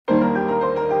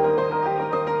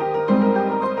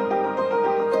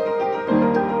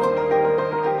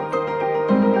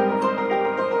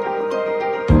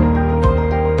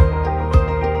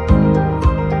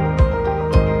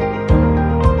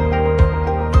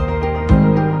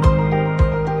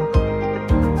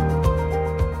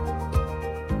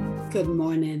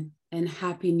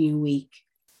Happy New Week.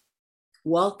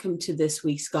 Welcome to this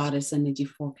week's Goddess Energy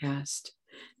Forecast.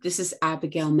 This is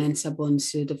Abigail Mensah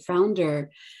Bonsu, the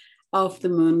founder of the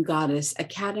Moon Goddess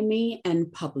Academy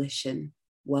and Publishing.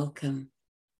 Welcome.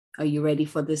 Are you ready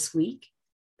for this week?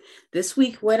 This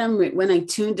week, when I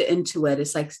tuned into it,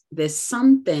 it's like there's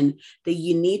something that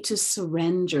you need to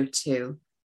surrender to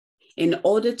in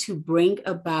order to bring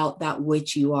about that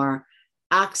which you are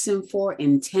asking for,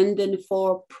 intending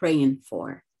for, praying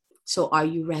for. So are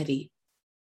you ready?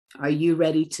 Are you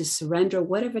ready to surrender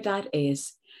whatever that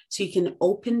is so you can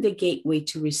open the gateway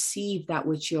to receive that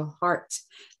which your heart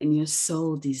and your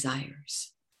soul desires?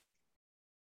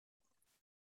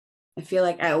 I feel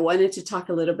like I wanted to talk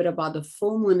a little bit about the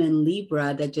full moon in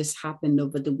Libra that just happened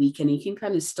over the weekend. You can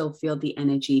kind of still feel the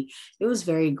energy. It was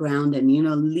very grounded. You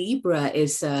know, Libra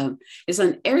is an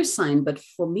air sign, but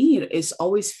for me, it's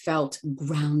always felt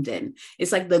grounded.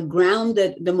 It's like the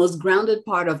most grounded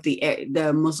part of the air,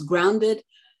 the most grounded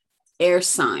air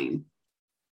sign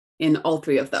in all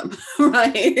three of them,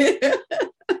 right?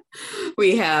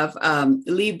 We have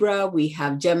Libra, we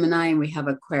have Gemini, and we have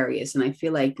Aquarius. And I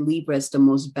feel like Libra is the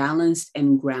most balanced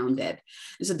and grounded.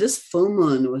 And so this full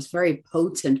moon was very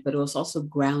potent, but it was also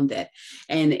grounded.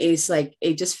 And it's like,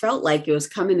 it just felt like it was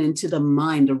coming into the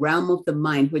mind, the realm of the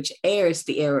mind, which air is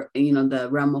the air, the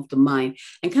realm of the mind,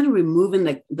 and kind of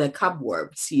removing the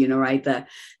cobwebs, right?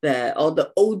 All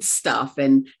the old stuff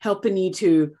and helping you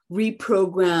to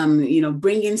reprogram,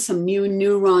 bring in some new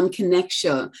neuron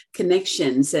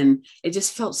connections. And it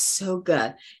just felt so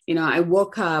good. I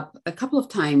woke up a couple of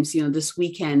times, this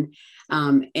weekend,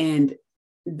 and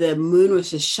the moon was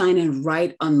just shining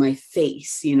right on my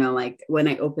face, like when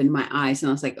I opened my eyes, and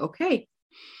I was like, okay,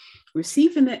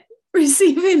 receiving it,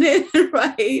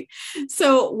 right?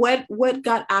 So what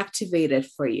got activated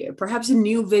for you? Perhaps a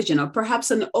new vision, or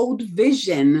perhaps an old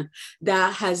vision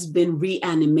that has been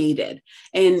reanimated.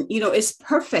 And, it's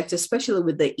perfect, especially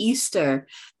with the Easter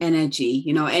energy,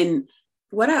 and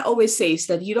what I always say is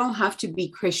that you don't have to be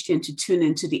Christian to tune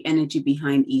into the energy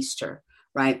behind Easter,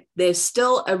 right? There's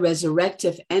still a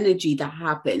resurrective energy that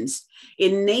happens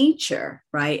in nature,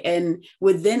 right? And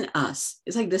within us,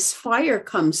 it's like this fire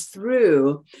comes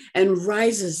through and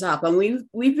rises up. And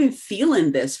we've been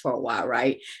feeling this for a while,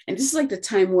 right? And this is like the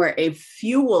time where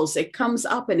it comes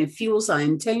up and it fuels our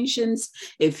intentions,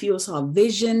 it fuels our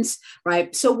visions,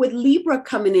 right? So with Libra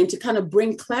coming in to kind of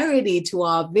bring clarity to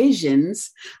our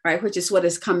visions, right? Which is what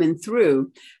is coming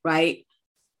through, right?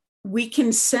 We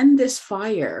can send this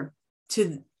fire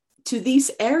to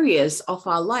these areas of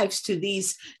our lives, to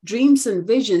these dreams and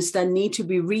visions that need to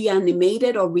be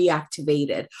reanimated or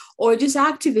reactivated or just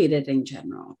activated in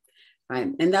general, right?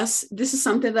 And this is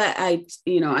something that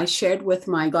I shared with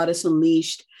my Goddess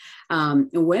Unleashed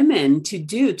women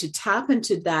to tap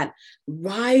into that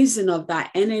rising of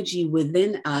that energy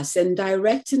within us and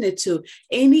directing it to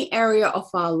any area of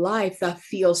our life that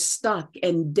feels stuck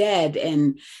and dead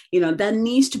and, that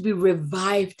needs to be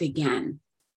revived again.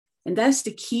 And that's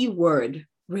the key word,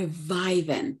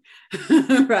 reviving,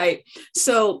 right?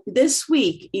 So this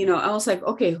week, I was like,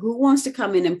 okay, who wants to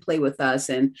come in and play with us?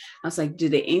 And I was like, do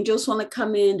the angels want to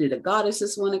come in? Do the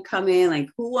goddesses want to come in? Like,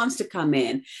 who wants to come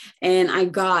in? And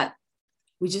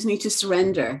we just need to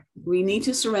surrender. We need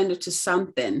to surrender to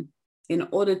something in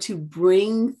order to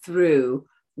bring through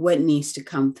what needs to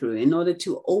come through, in order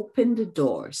to open the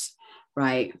doors,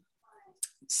 right?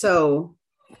 So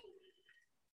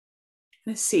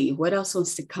let's see, what else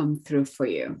wants to come through for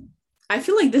you? I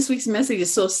feel like this week's message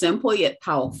is so simple yet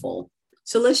powerful.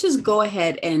 So let's just go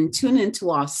ahead and tune into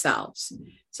ourselves.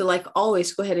 So like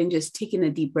always, go ahead and just taking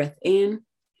a deep breath in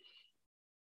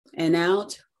and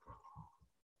out.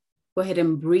 Go ahead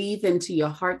and breathe into your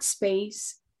heart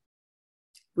space.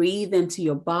 Breathe into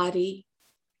your body.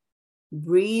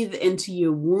 Breathe into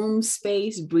your womb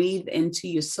space. Breathe into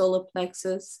your solar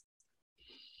plexus.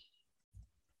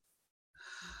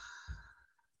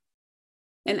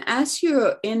 And as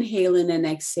you're inhaling and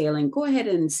exhaling, go ahead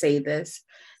and say this.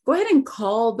 Go ahead and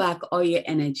call back all your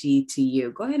energy to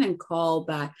you. Go ahead and call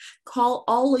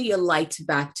all of your light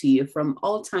back to you from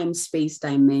all time, space,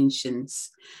 dimensions.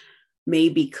 May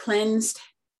be cleansed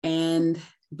and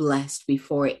blessed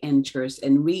before it enters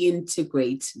and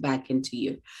reintegrates back into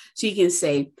you. So you can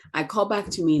say, I call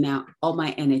back to me now all my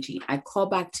energy. I call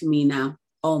back to me now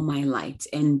all my light.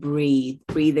 And breathe.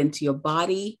 Breathe into your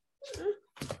body.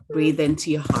 Breathe into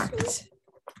your heart.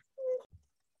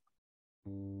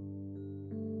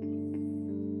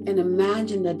 And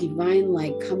imagine the divine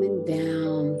light coming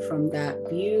down from that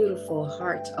beautiful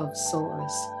heart of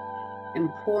source and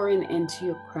pouring into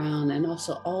your crown and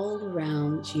also all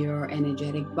around your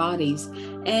energetic bodies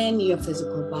and your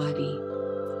physical body.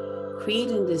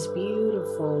 creating this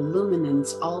beautiful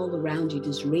luminance all around you,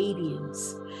 this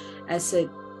radiance, as it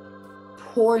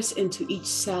pours into each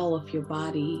cell of your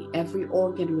body, every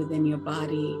organ within your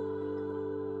body,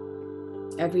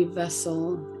 every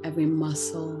vessel, every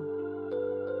muscle,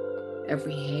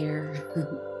 every hair,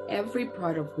 every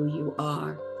part of who you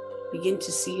are. Begin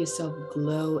to see yourself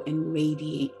glow and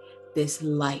radiate this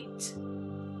light.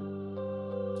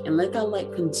 And let that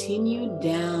light continue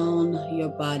down your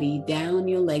body, down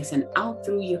your legs, and out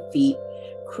through your feet,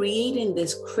 creating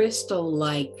this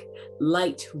crystal-like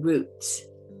light roots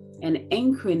and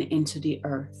anchoring into the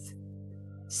earth.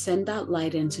 Send that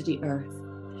light into the earth.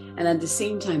 And at the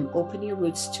same time, open your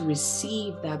roots to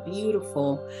receive that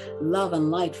beautiful love and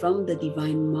light from the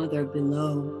Divine Mother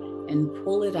below, and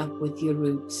pull it up with your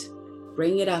roots.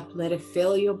 Bring it up, let it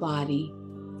fill your body,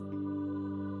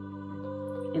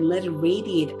 and let it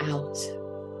radiate out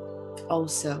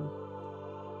also.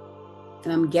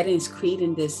 And I'm getting, it's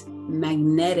creating this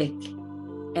magnetic,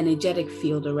 energetic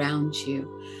field around you.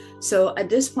 So at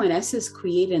this point, as it's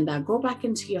creating that, go back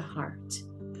into your heart.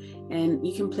 And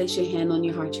you can place your hand on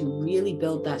your heart to really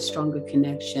build that stronger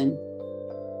connection.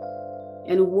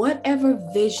 And whatever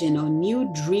vision or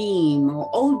new dream or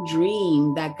old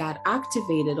dream that got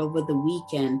activated over the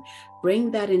weekend,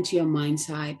 bring that into your mind's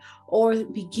eye, or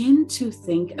begin to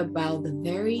think about the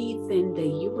very thing that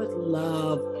you would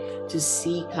love to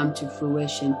see come to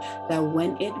fruition, that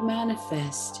when it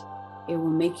manifests, it will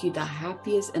make you the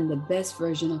happiest and the best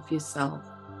version of yourself.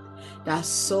 That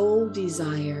soul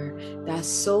desire, that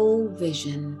soul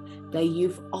vision that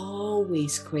you've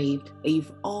always craved, that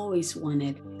you've always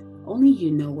wanted. Only you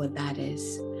know what that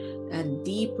is. That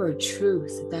deeper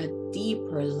truth, that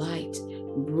deeper light,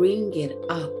 bring it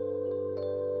up.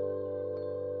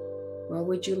 What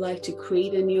would you like to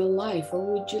create in your life? What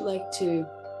would you like to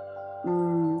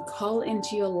call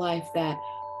into your life that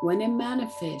when it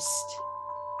manifests,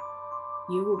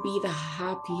 you will be the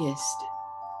happiest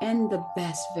and the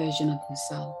best version of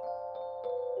yourself?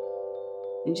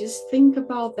 And just think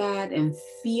about that and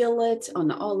feel it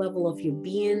on all level of your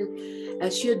being.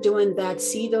 As you're doing that,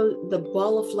 see the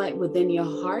ball of light within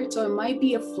your heart, or it might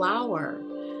be a flower.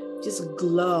 Just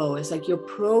glow. It's like you're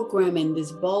programming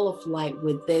this ball of light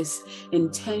with this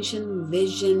intention,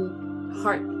 vision,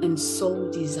 heart, and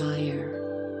soul desire.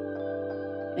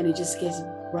 And it just gets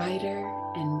brighter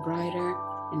and brighter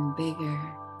and bigger,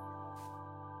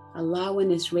 allowing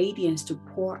this radiance to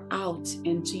pour out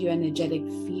into your energetic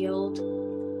field,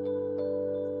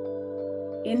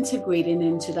 integrating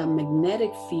into that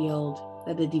magnetic field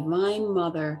that the Divine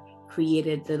Mother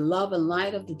created, the love and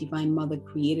light of the Divine Mother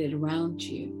created around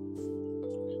you.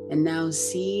 And now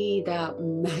see that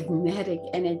magnetic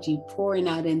energy pouring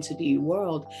out into the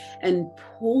world and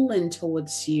pulling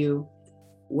towards you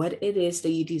what it is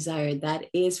that you desire that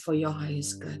is for your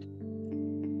highest good.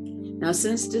 Now,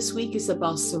 since this week is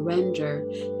about surrender,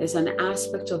 there's an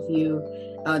aspect of you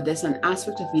that's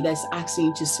asking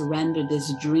you to surrender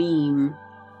this dream,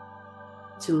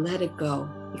 to let it go,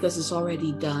 because it's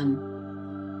already done.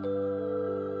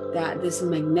 That this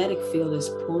magnetic field is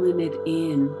pulling it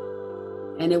in,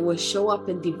 and it will show up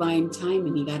in divine time,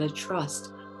 and you gotta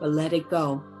trust, but let it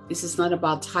go. This is not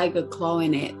about tiger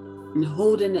clawing it and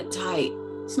holding it tight.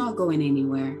 It's not going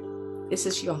anywhere. This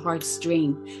is your heart's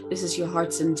dream. This is your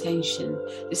heart's intention.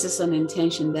 This is an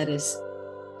intention that is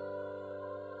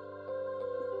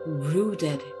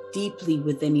rooted deeply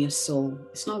within your soul.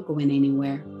 It's not going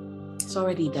anywhere. It's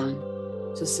already done.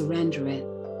 So surrender it.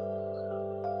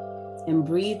 And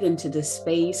breathe into the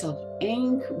space of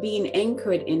being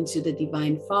anchored into the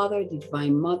Divine Father, the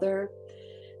Divine Mother,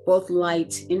 both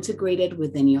light integrated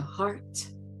within your heart,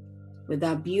 with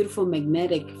that beautiful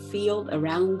magnetic field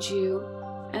around you,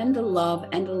 and the love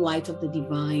and the light of the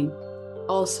divine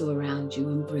also around you.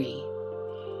 And breathe.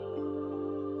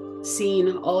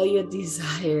 Seeing all your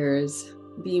desires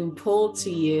being pulled to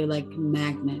you like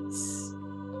magnets.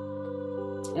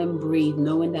 And breathe,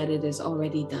 knowing that it is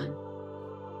already done.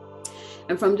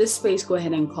 And from this space, go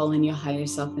ahead and call in your higher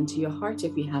self into your heart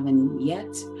if you haven't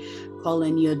yet. Call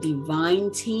in your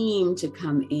divine team to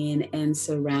come in and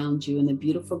surround you in a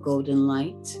beautiful golden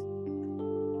light.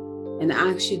 And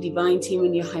ask your divine team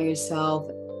and your higher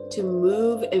self to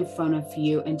move in front of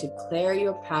you and to clear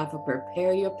your path, or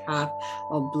prepare your path,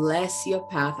 or bless your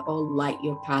path, or light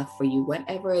your path for you.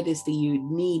 Whatever it is that you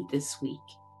need this week,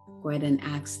 go ahead and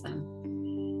ask them.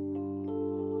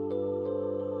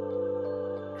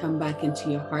 Come back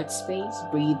into your heart space,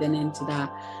 breathing into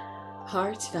that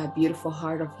heart, that beautiful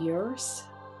heart of yours.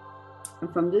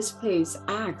 And from this place,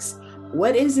 ask,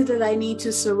 what is it that I need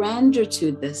to surrender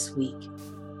to this week?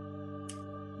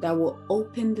 that will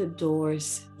open the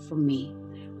doors for me?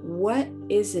 What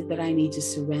is it that I need to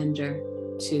surrender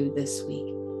to this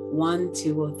week? 1,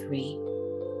 2, or 3.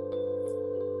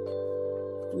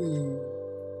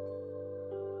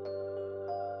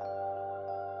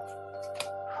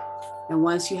 And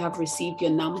once you have received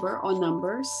your number or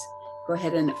numbers, go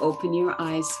ahead and open your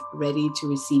eyes, ready to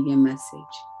receive your message.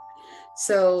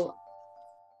 So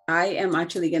I am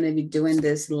actually going to be doing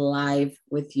this live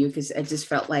with you because I just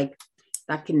felt like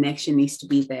that connection needs to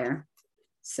be there.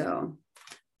 So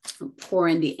I'm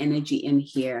pouring the energy in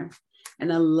here.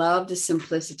 And I love the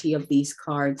simplicity of these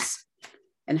cards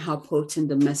and how potent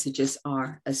the messages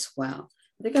are as well.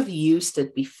 I think I've used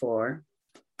it before.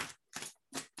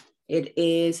 It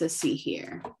is, let's see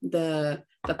here, the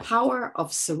Power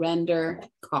of Surrender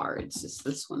cards. It's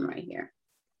this one right here.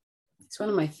 It's one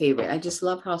of my favorite. I just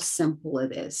love how simple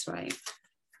it is, right?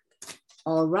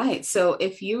 All right. So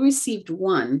if you received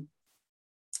one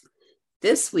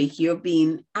this week, you're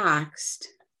being asked,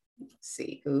 let's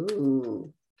see,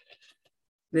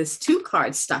 there's 2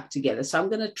 cards stuck together. So I'm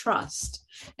going to trust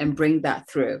and bring that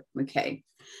through. Okay.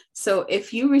 So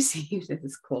if you received, this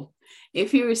is cool.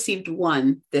 If you received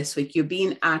one this week, you're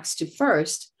being asked to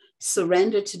first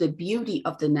surrender to the beauty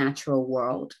of the natural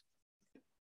world.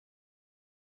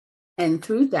 And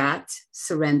through that,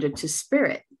 surrender to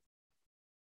spirit.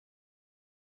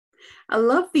 I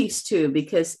love these 2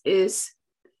 because it's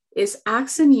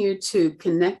asking you to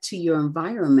connect to your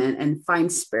environment and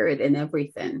find spirit in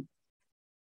everything.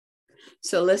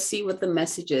 So let's see what the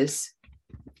messages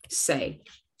say.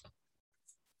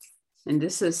 And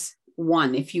this is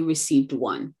 1, if you received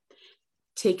 1.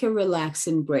 Take a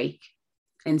relaxing break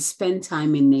and spend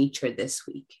time in nature this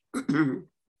week.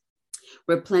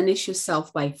 Replenish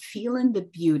yourself by feeling the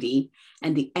beauty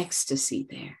and the ecstasy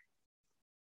there.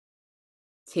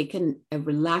 Take a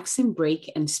relaxing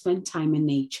break and spend time in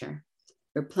nature.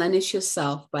 Replenish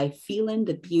yourself by feeling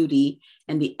the beauty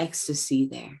and the ecstasy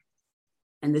there.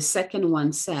 And the second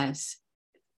one says,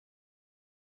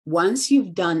 once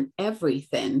you've done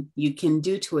everything you can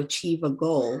do to achieve a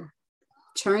goal,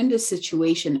 turn the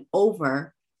situation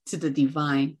over to the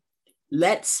divine.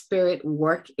 Let spirit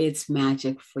work its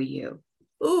magic for you.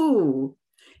 Ooh,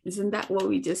 isn't that what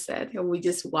we just said? And we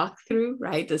just walked through,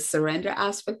 right? The surrender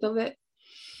aspect of it.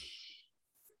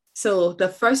 So the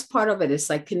first part of it is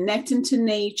like connecting to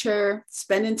nature,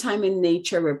 spending time in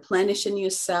nature, replenishing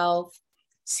yourself,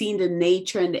 seeing the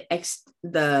nature and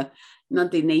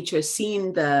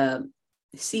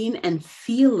seeing and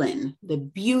feeling the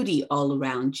beauty all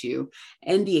around you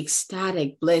and the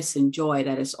ecstatic bliss and joy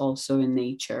that is also in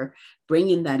nature,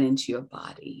 bringing that into your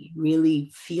body,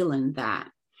 really feeling that.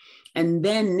 And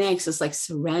then next is like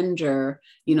surrender,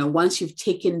 once you've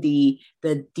taken the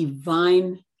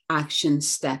divine action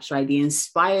steps, right? The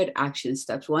inspired action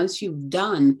steps. Once you've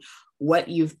done what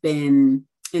you've been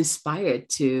inspired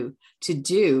to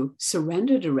do,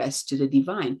 surrender the rest to the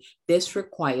divine. This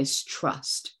requires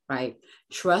trust, right?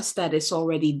 Trust that it's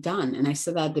already done. And I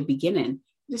said that at the beginning,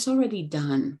 it's already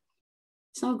done.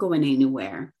 It's not going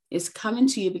anywhere. It's coming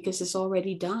to you because it's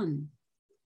already done.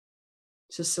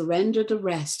 So surrender the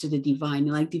rest to the divine.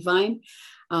 You're like, divine,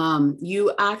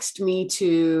 you asked me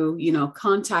to,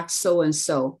 contact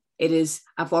so-and-so.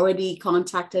 I've already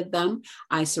contacted them.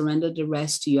 I surrender the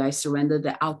rest to you. I surrender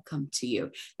the outcome to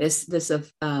you. There's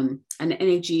an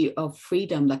energy of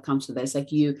freedom that comes with this.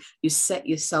 Like you set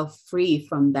yourself free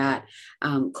from that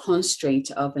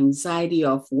constraint of anxiety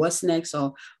of what's next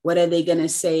or what are they going to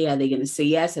say? Are they going to say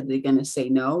yes? Are they going to say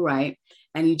no? Right?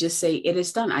 And you just say, it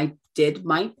is done. I did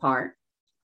my part.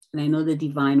 And I know the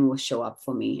divine will show up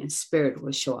for me and spirit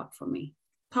will show up for me.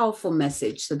 Powerful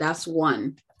message. So that's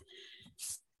 1.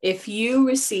 If you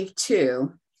receive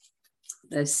 2,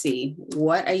 let's see,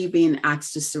 what are you being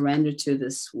asked to surrender to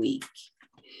this week?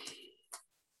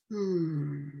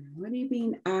 What are you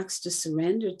being asked to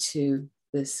surrender to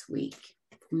this week?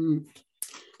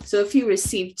 So if you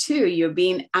receive 2, you're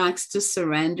being asked to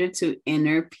surrender to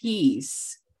inner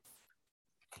peace.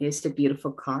 Here's the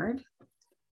beautiful card.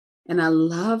 And I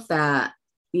love that,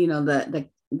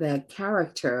 the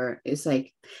character is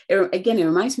like, it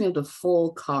reminds me of the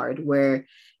Fool card where,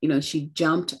 she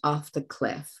jumped off the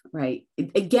cliff, right?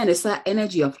 It's that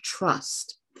energy of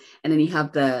trust. And then you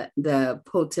have the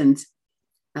potent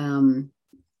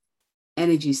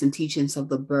energies and teachings of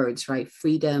the birds, right?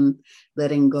 Freedom,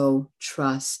 letting go,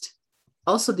 trust.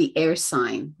 Also the air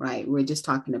sign, right? We're just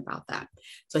talking about that.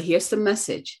 So here's the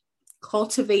message.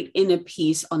 Cultivate inner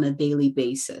peace on a daily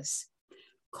basis.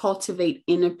 Cultivate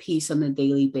inner peace on a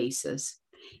daily basis.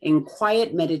 In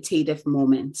quiet meditative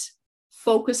moments,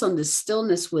 focus on the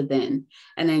stillness within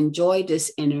and enjoy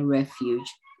this inner refuge.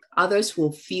 Others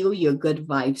will feel your good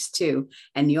vibes too,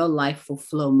 and your life will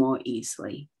flow more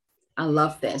easily. I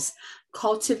love this.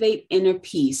 Cultivate inner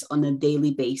peace on a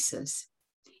daily basis.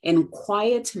 In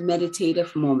quiet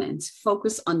meditative moments,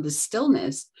 focus on the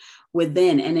stillness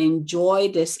within and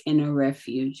enjoy this inner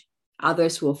refuge.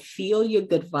 Others will feel your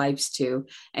good vibes too,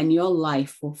 and your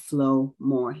life will flow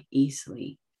more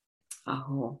easily.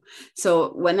 Oh,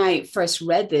 so when I first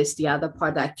read this, the other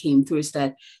part that came through is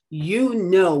that you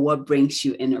know what brings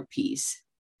you inner peace.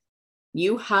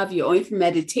 You have your own. If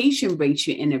meditation brings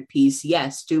you inner peace,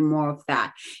 yes, do more of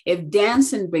that. If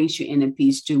dancing brings you inner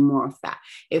peace, do more of that.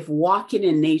 If walking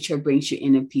in nature brings you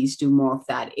inner peace, do more of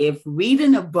that. If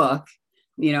reading a book,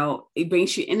 it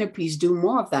brings you inner peace, do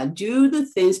more of that. Do the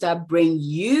things that bring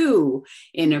you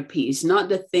inner peace, not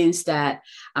the things that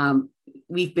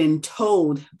we've been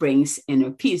told brings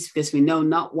inner peace, because we know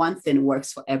not one thing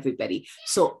works for everybody.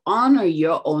 So honor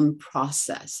your own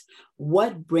process.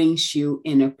 What brings you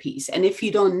inner peace? And if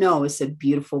you don't know, it's a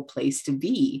beautiful place to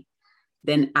be.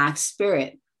 Then ask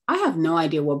Spirit, I have no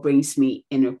idea what brings me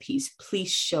inner peace. Please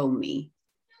show me.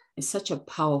 It's such a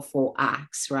powerful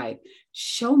ask, right?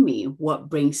 Show me what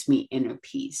brings me inner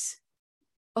peace.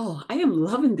 Oh, I am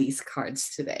loving these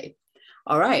cards today.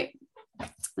 All right,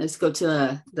 let's go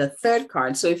to the third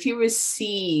card. So if you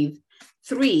receive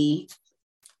 3,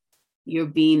 you're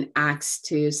being asked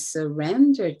to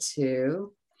surrender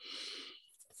to.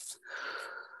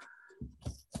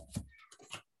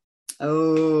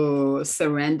 Oh,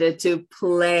 surrender to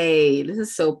play. This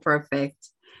is so perfect.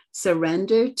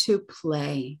 Surrender to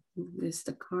play. This is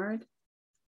the card.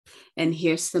 And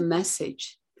here's the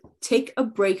message. Take a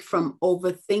break from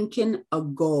overthinking a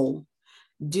goal.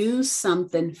 Do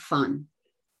something fun.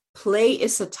 Play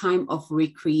is a time of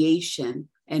recreation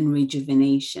and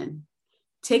rejuvenation.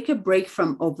 Take a break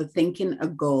from overthinking a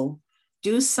goal.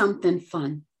 Do something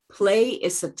fun. Play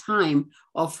is a time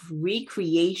of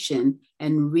recreation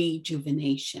and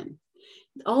rejuvenation.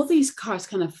 All these cards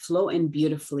kind of flow in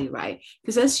beautifully, right?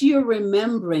 Because as you're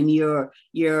remembering your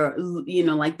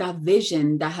like that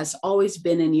vision that has always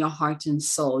been in your heart and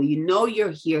soul,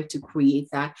 you're here to create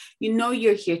that.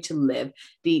 You're here to live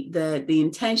the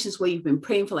intentions where you've been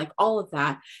praying for, like all of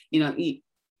that.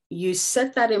 You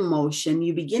set that in motion.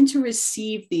 You begin to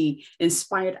receive the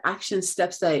inspired action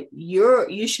steps that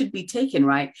you should be taking,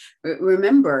 right?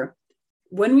 Remember,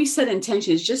 when we set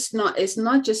intention, it's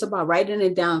not just about writing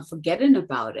it down, forgetting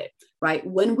about it, right?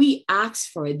 When we ask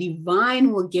for it,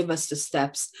 divine will give us the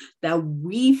steps that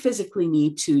we physically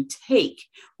need to take,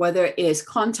 whether it is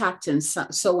contacting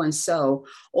so-and-so,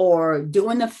 or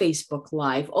doing a Facebook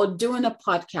Live, or doing a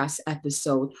podcast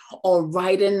episode, or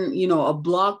writing, a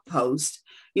blog post,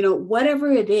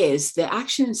 whatever it is, the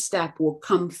action step will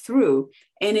come through,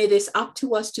 and it is up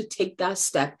to us to take that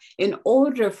step in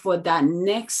order for that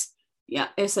next. Yeah,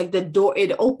 it's like the door,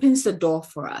 it opens the door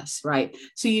for us, right?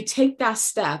 So you take that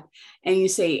step and you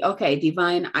say, okay,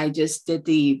 divine, I just did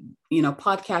the,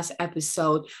 podcast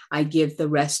episode. I give the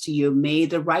rest to you. May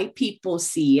the right people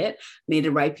see it. May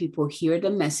the right people hear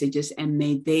the messages, and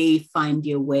may they find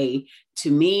their way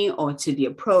to me, or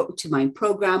to my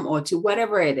program, or to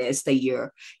whatever it is that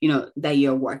you're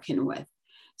working with.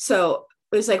 So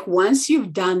it's like, once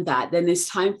you've done that, then it's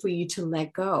time for you to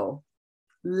let go.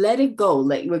 Let it go.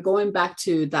 Like, we're going back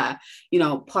to that,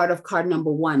 part of card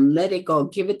number 1. Let it go.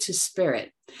 Give it to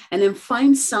Spirit, and then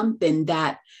find something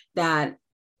that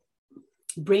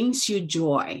brings you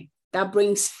joy, that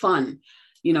brings fun.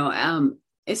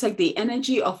 It's like the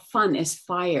energy of fun is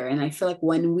fire. And I feel like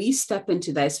when we step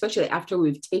into that, especially after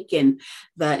we've taken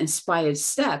the inspired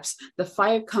steps, the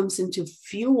fire comes in to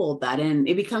fuel that. And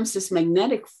it becomes this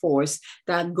magnetic force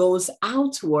that goes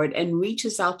outward and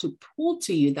reaches out to pull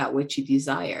to you that which you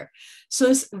desire. So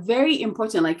it's very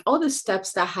important, like all the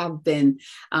steps that have been,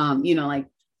 like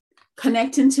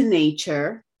connecting to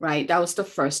nature, right? That was the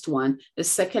first one. The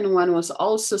second one was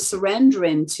also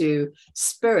surrendering to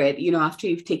Spirit, after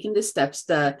you've taken the steps.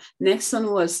 The next one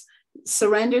was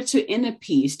surrender to inner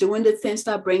peace, doing the things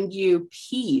that bring you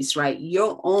peace, right?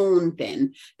 Your own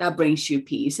thing that brings you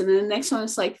peace. And then the next one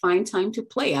is like, find time to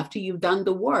play. After you've done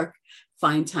the work,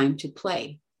 find time to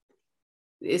play.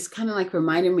 It's kind of like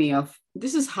reminding me of,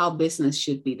 this is how business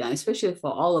should be done, especially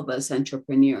for all of us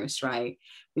entrepreneurs, right?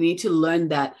 We need to learn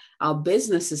that our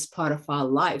business is part of our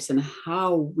lives, and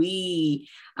how we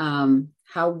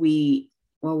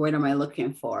what am I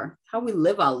looking for? How we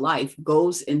live our life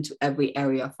goes into every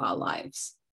area of our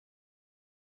lives.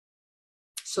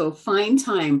 So find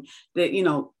time that,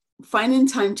 finding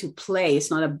time to play is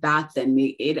not a bad thing.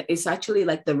 It's actually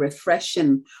like the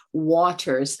refreshing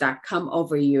waters that come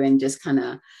over you and just kind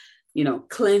of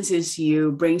cleanses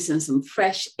you, brings in some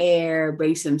fresh air,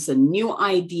 brings in some new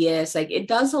ideas. Like, it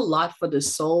does a lot for the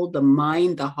soul, the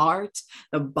mind, the heart,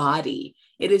 the body.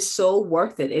 It is so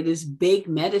worth it. It is big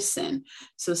medicine.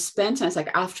 So spend time. It's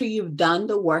like after you've done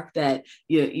the work that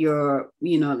you're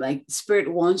like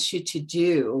spirit wants you to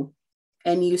do,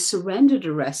 and you surrender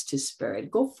the rest to spirit,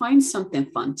 go find something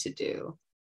fun to do.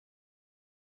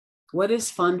 What is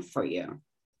fun for you?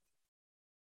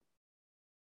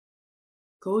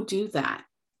 Go do that.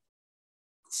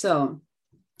 So,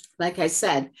 like I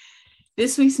said,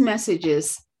 this week's message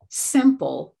is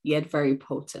simple yet very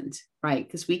potent, right?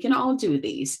 Because we can all do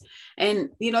these. And,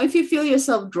 if you feel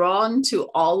yourself drawn to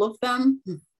all of them,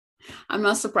 I'm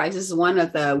not surprised. This is one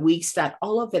of the weeks that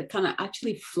all of it kind of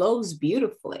actually flows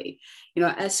beautifully.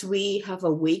 As we have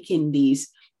awakened these,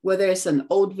 whether it's an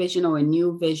old vision or a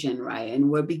new vision, right? And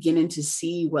we're beginning to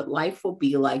see what life will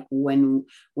be like when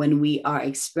we are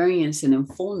experiencing in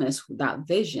fullness that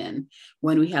vision,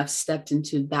 when we have stepped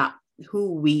into that,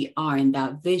 who we are in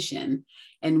that vision,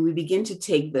 and we begin to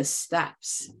take the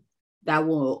steps that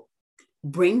will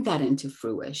bring that into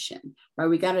fruition, right?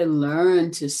 We got to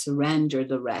learn to surrender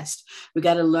the rest. We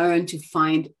got to learn to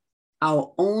find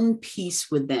our own peace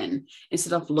within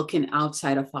instead of looking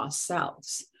outside of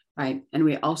ourselves. Right. And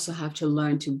we also have to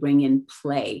learn to bring in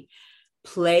play.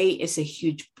 Play is a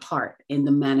huge part in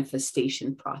the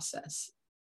manifestation process.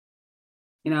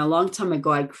 A long time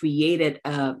ago, I created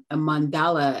a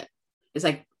mandala. It's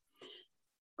like,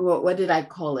 what did I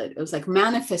call it? It was like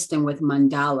manifesting with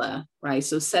mandala, right?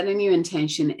 So setting your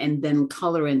intention and then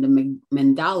coloring the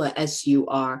mandala as you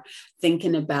are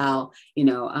thinking about,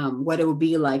 what it will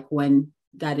be like when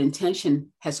that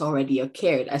intention has already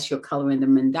occurred as you're coloring the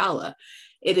mandala.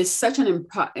 It is such an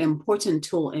important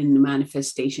tool in the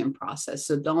manifestation process.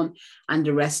 So don't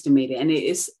underestimate it. And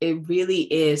it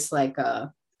really is like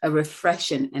a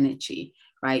refreshing energy,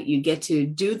 right? You get to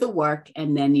do the work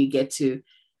and then you get to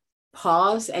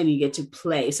pause and you get to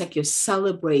play. It's like you're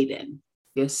celebrating.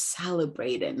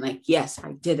 Like, yes,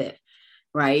 I did it,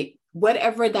 right?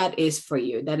 Whatever that is for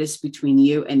you, that is between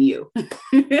you and you.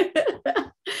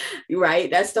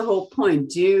 Right? That's the whole point.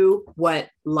 Do what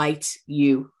lights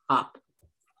you up.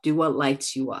 Do what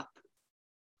lights you up.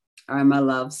 All right, my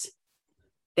loves.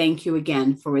 Thank you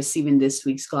again for receiving this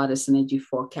week's Goddess Energy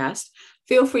Forecast.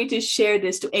 Feel free to share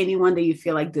this to anyone that you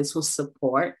feel like this will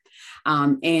support.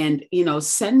 And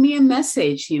send me a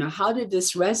message. How did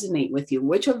this resonate with you?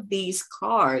 Which of these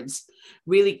cards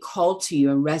really called to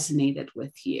you and resonated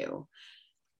with you?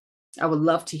 I would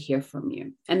love to hear from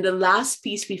you. And the last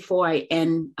piece before I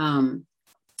end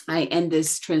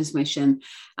this transmission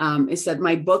is that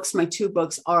my two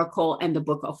books, Oracle and the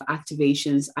Book of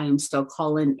Activations, I am still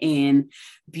calling in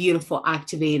beautiful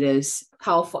activators,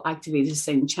 powerful activators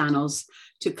and channels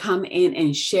to come in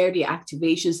and share the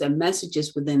activations and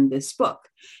messages within this book.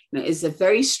 It's a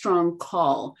very strong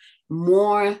call.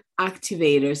 More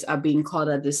activators are being called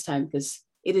at this time because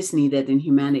it is needed in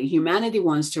humanity. Humanity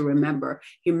wants to remember.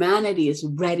 Humanity is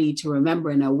ready to remember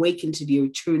and awaken to their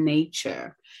true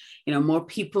nature. More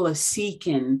people are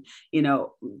seeking,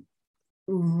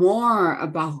 more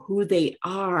about who they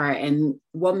are and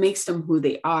what makes them who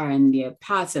they are and their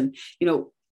paths. And,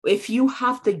 if you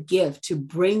have the gift to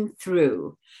bring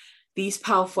through these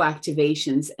powerful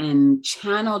activations and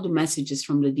channel the messages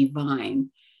from the divine,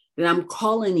 then I'm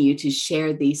calling you to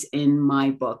share these in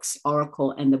my books,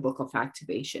 Oracle and the Book of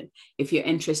Activation. If you're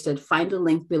interested, find the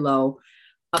link below.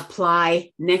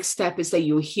 Apply. Next step is that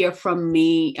you'll hear from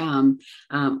me.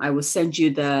 I will send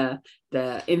you the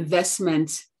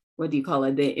investment,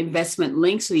 the investment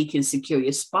link so you can secure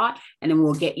your spot, and then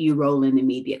we'll get you rolling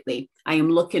immediately. I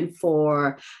am looking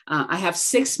for, I have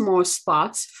 6 more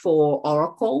spots for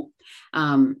Oracle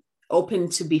open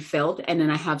to be filled. And then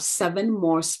I have 7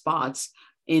 more spots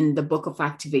in the Book of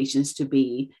Activations to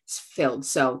be filled.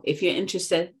 So if you're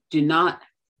interested, do not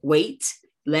wait.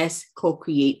 Let's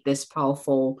co-create this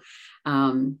powerful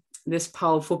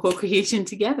co-creation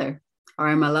together. All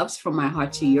right, my loves, from my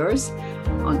heart to yours.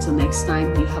 Until next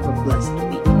time, you have a blessed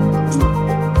week.